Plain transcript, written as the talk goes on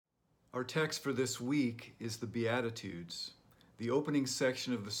Our text for this week is the Beatitudes, the opening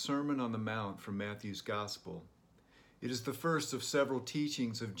section of the Sermon on the Mount from Matthew's Gospel. It is the first of several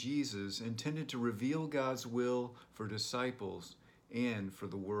teachings of Jesus intended to reveal God's will for disciples and for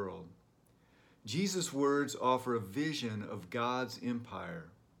the world. Jesus' words offer a vision of God's empire.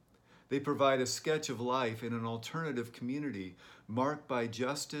 They provide a sketch of life in an alternative community marked by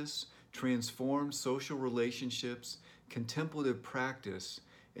justice, transformed social relationships, contemplative practice,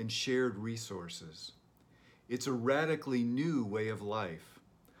 and shared resources. It's a radically new way of life,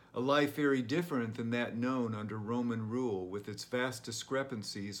 a life very different than that known under Roman rule with its vast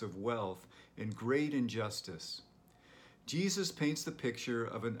discrepancies of wealth and great injustice. Jesus paints the picture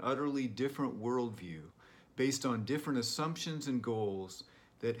of an utterly different worldview based on different assumptions and goals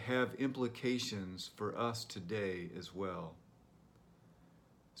that have implications for us today as well.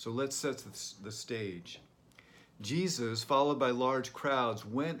 So let's set the stage. Jesus, followed by large crowds,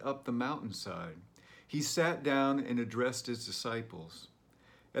 went up the mountainside. He sat down and addressed his disciples.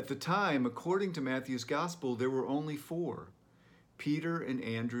 At the time, according to Matthew's Gospel, there were only 4, Peter and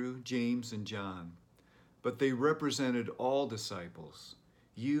Andrew, James and John. But they represented all disciples,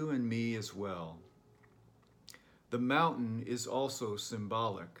 you and me as well. The mountain is also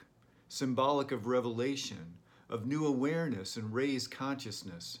symbolic of revelation, of new awareness and raised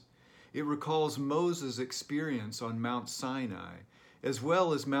consciousness. It recalls Moses' experience on Mount Sinai, as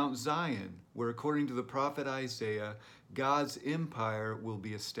well as Mount Zion, where, according to the prophet Isaiah, God's empire will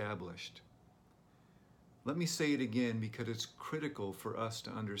be established. Let me say it again because it's critical for us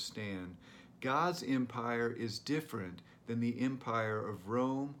to understand. God's empire is different than the empire of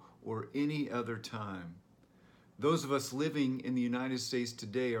Rome or any other time. Those of us living in the United States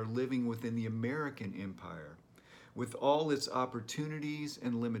today are living within the American empire, with all its opportunities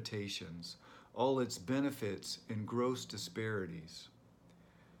and limitations, all its benefits and gross disparities.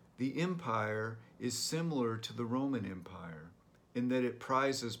 The empire is similar to the Roman Empire in that it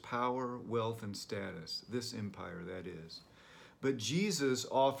prizes power, wealth, and status, this empire, that is. But Jesus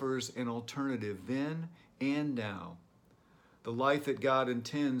offers an alternative then and now. The life that God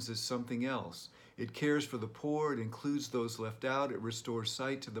intends is something else. It cares for the poor, it includes those left out, it restores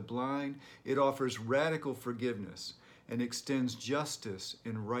sight to the blind, it offers radical forgiveness, and extends justice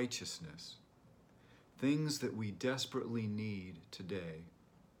and righteousness. Things that we desperately need today.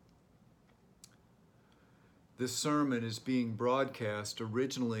 This sermon is being broadcast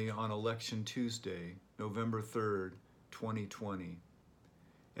originally on Election Tuesday, November 3rd, 2020.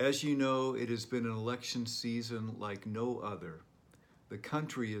 As you know, it has been an election season like no other. The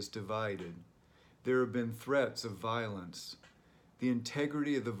country is divided. There have been threats of violence. The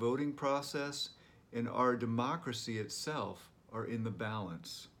integrity of the voting process and our democracy itself are in the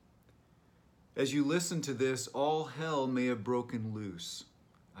balance. As you listen to this, all hell may have broken loose.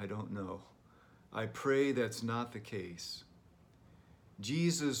 I don't know. I pray that's not the case.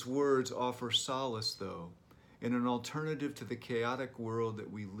 Jesus' words offer solace, though, and an alternative to the chaotic world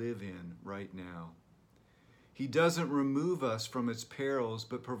that we live in right now. He doesn't remove us from its perils,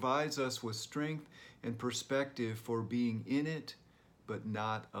 but provides us with strength and perspective for being in it, but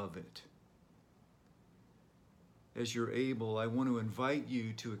not of it. As you're able, I want to invite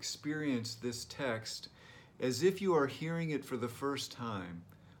you to experience this text as if you are hearing it for the first time,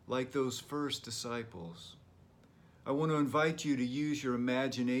 like those first disciples. I want to invite you to use your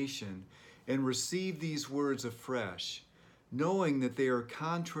imagination and receive these words afresh, knowing that they are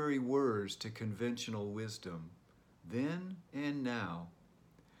contrary words to conventional wisdom, then and now.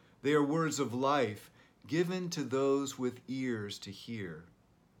 They are words of life given to those with ears to hear.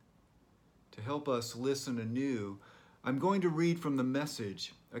 To help us listen anew, I'm going to read from the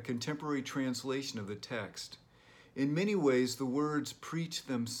Message, a contemporary translation of the text. In many ways, the words preach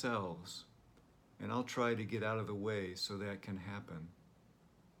themselves, and I'll try to get out of the way so that can happen.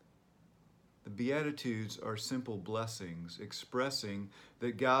 The Beatitudes are simple blessings expressing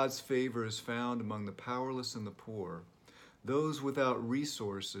that God's favor is found among the powerless and the poor, those without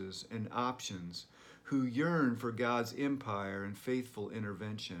resources and options who yearn for God's empire and faithful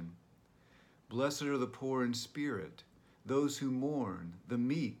intervention. Blessed are the poor in spirit, those who mourn, the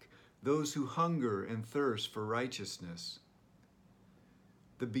meek, those who hunger and thirst for righteousness.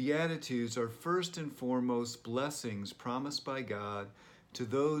 The Beatitudes are first and foremost blessings promised by God to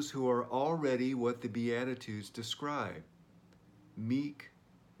those who are already what the Beatitudes describe: meek,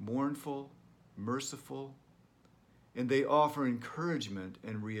 mournful, merciful, and they offer encouragement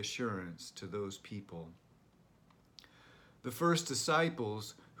and reassurance to those people. The first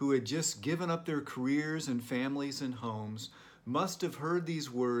disciples, who had just given up their careers and families and homes, must have heard these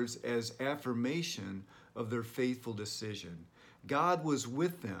words as affirmation of their faithful decision. God was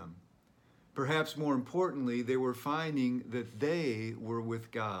with them, Perhaps more importantly, they were finding that they were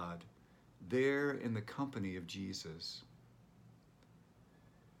with God, there in the company of Jesus.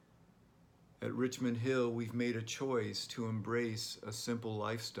 At Richmond Hill, we've made a choice to embrace a simple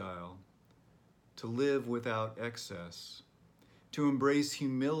lifestyle, to live without excess, to embrace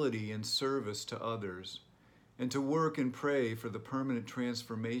humility and service to others, and to work and pray for the permanent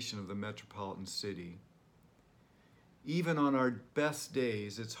transformation of the metropolitan city. Even on our best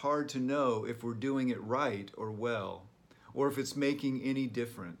days, it's hard to know if we're doing it right or well, or if it's making any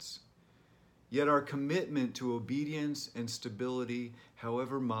difference. Yet our commitment to obedience and stability,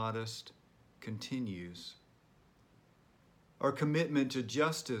 however modest, continues. Our commitment to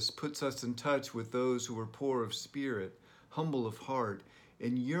justice puts us in touch with those who are poor of spirit, humble of heart,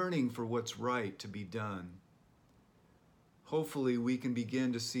 and yearning for what's right to be done. Hopefully, we can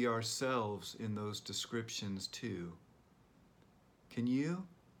begin to see ourselves in those descriptions too. Can you?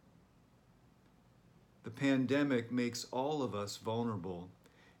 The pandemic makes all of us vulnerable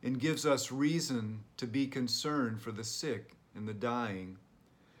and gives us reason to be concerned for the sick and the dying.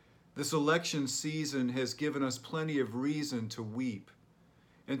 This election season has given us plenty of reason to weep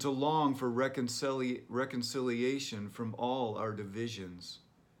and to long for reconciliation from all our divisions.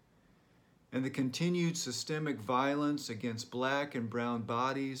 And the continued systemic violence against black and brown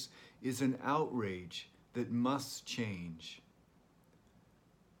bodies is an outrage that must change.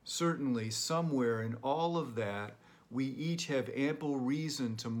 Certainly, somewhere in all of that, we each have ample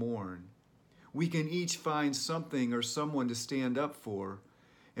reason to mourn. We can each find something or someone to stand up for,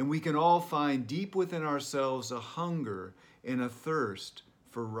 and we can all find deep within ourselves a hunger and a thirst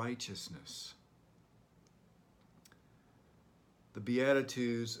for righteousness. The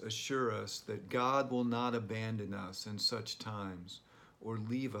Beatitudes assure us that God will not abandon us in such times or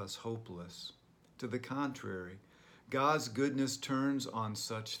leave us hopeless. To the contrary, God's goodness turns on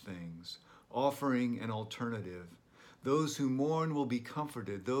such things, offering an alternative. Those who mourn will be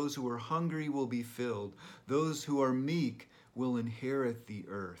comforted. Those who are hungry will be filled. Those who are meek will inherit the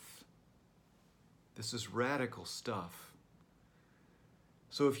earth. This is radical stuff.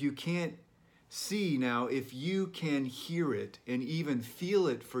 So if you can't see now, if you can hear it and even feel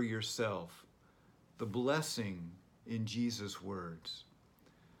it for yourself, the blessing in Jesus' words.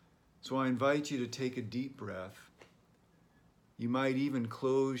 So I invite you to take a deep breath. You might even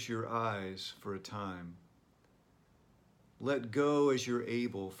close your eyes for a time. Let go as you're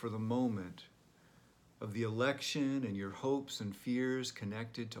able for the moment of the election and your hopes and fears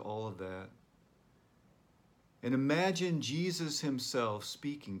connected to all of that. And imagine Jesus himself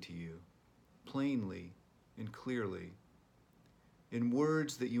speaking to you plainly and clearly in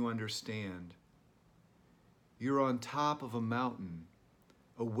words that you understand. You're on top of a mountain,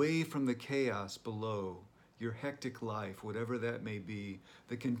 away from the chaos below, your hectic life, whatever that may be,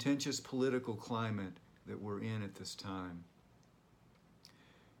 the contentious political climate that we're in at this time.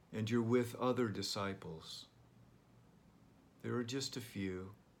 And you're with other disciples. There are just a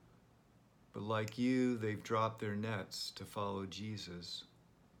few, but like you, they've dropped their nets to follow Jesus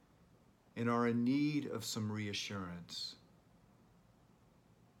and are in need of some reassurance.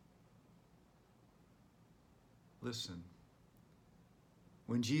 Listen.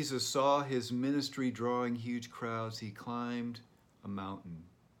 When Jesus saw his ministry drawing huge crowds, he climbed a mountain.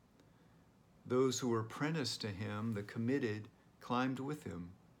 Those who were apprenticed to him, the committed, climbed with him.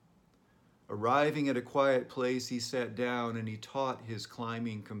 Arriving at a quiet place, he sat down and he taught his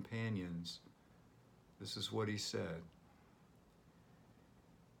climbing companions. This is what he said.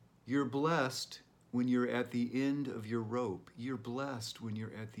 You're blessed when you're at the end of your rope. You're blessed when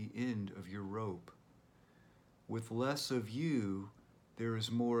you're at the end of your rope. With less of you, there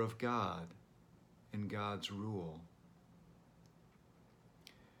is more of God and God's rule.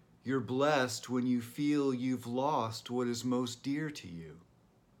 You're blessed when you feel you've lost what is most dear to you.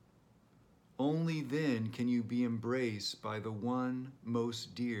 Only then can you be embraced by the one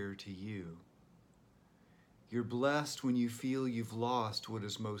most dear to you. You're blessed when you feel you've lost what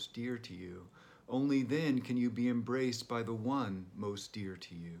is most dear to you. Only then can you be embraced by the one most dear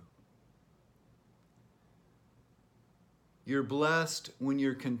to you. You're blessed when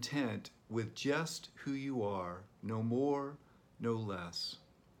you're content with just who you are, no more, no less.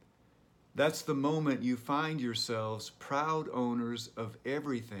 That's the moment you find yourselves proud owners of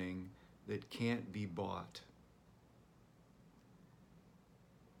everything that can't be bought.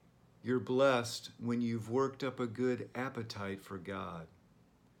 You're blessed when you've worked up a good appetite for God.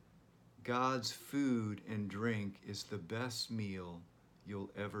 God's food and drink is the best meal you'll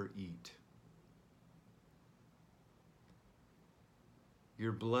ever eat.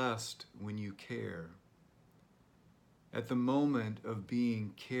 You're blessed when you care. At the moment of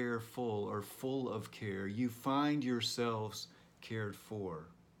being careful or full of care, you find yourselves cared for.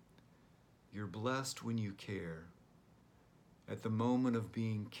 You're blessed when you care. At the moment of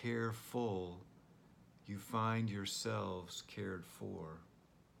being careful, you find yourselves cared for.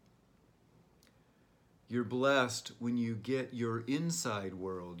 You're blessed when you get your inside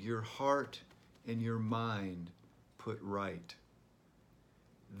world, your heart and your mind put right.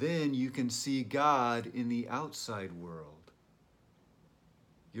 Then you can see God in the outside world.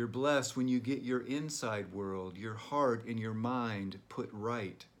 You're blessed when you get your inside world, your heart and your mind put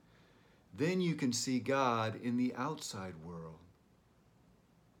right. Then you can see God in the outside world.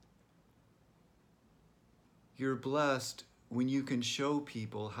 You're blessed when you can show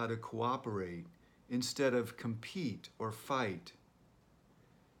people how to cooperate instead of compete or fight.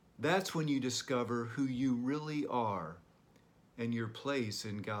 That's when you discover who you really are and your place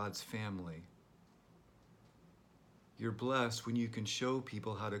in God's family. You're blessed when you can show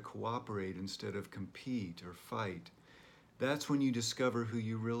people how to cooperate instead of compete or fight. That's when you discover who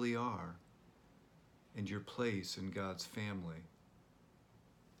you really are and your place in God's family.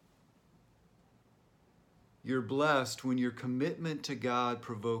 You're blessed when your commitment to God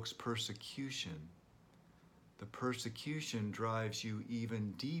provokes persecution. The persecution drives you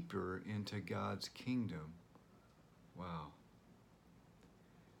even deeper into God's kingdom. Wow.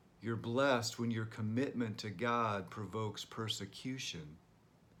 You're blessed when your commitment to God provokes persecution.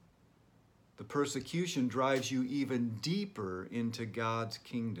 The persecution drives you even deeper into God's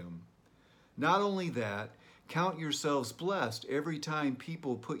kingdom. Not only that, count yourselves blessed every time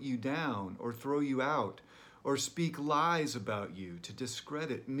people put you down or throw you out or speak lies about you to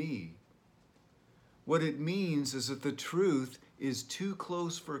discredit me. What it means is that the truth is too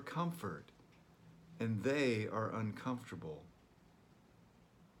close for comfort, and they are uncomfortable.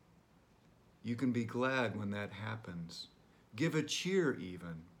 You can be glad when that happens. Give a cheer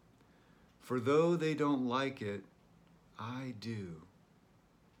even. For though they don't like it, I do.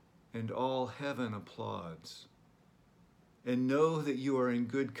 And all heaven applauds. And know that you are in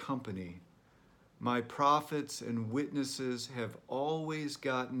good company. My prophets and witnesses have always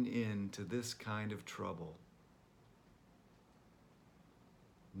gotten into this kind of trouble.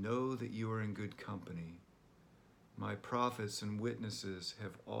 Know that you are in good company. My prophets and witnesses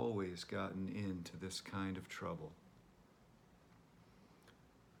have always gotten into this kind of trouble.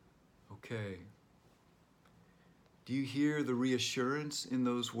 Okay. Do you hear the reassurance in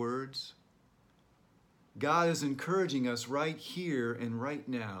those words? God is encouraging us right here and right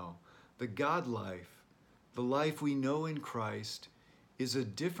now. The God life, the life we know in Christ, is a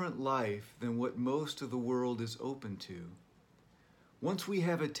different life than what most of the world is open to. Once we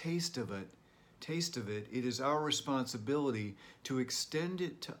have a taste of it, it is our responsibility to extend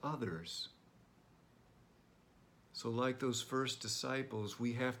it to others. So like those first disciples,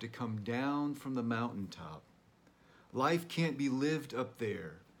 we have to come down from the mountaintop. Life can't be lived up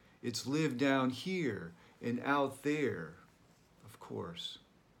there. It's lived down here and out there, of course.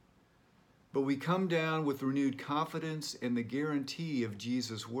 But we come down with renewed confidence and the guarantee of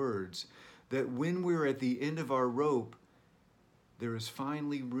Jesus' words that when we're at the end of our rope, there is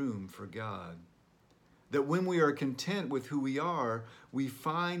finally room for God. That when we are content with who we are, we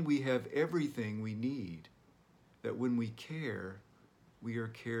find we have everything we need. That when we care, we are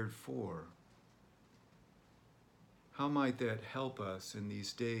cared for. How might that help us in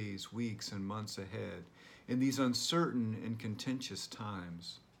these days, weeks, and months ahead, in these uncertain and contentious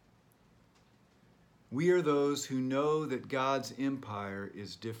times? We are those who know that God's empire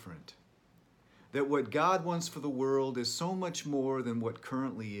is different. That what God wants for the world is so much more than what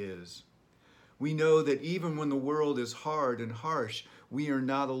currently is. We know that even when the world is hard and harsh, we are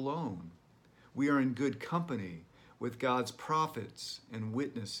not alone. We are in good company with God's prophets and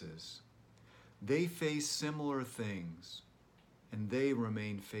witnesses. They face similar things, and they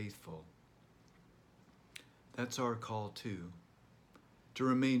remain faithful. That's our call too, to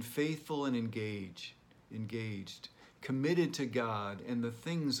remain faithful and engaged, committed to God and the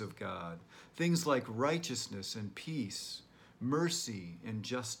things of God, things like righteousness and peace, mercy and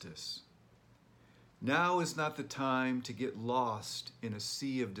justice. Now is not the time to get lost in a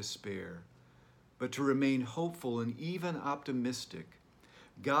sea of despair, but to remain hopeful and even optimistic.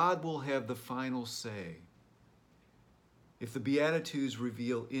 God will have the final say. If the Beatitudes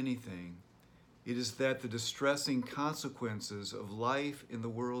reveal anything, it is that the distressing consequences of life in the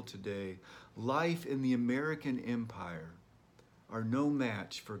world today, life in the American empire, are no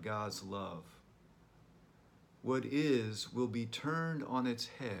match for God's love. What is will be turned on its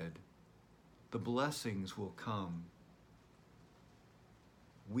head. The blessings will come.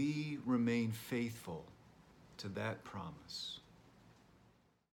 We remain faithful to that promise.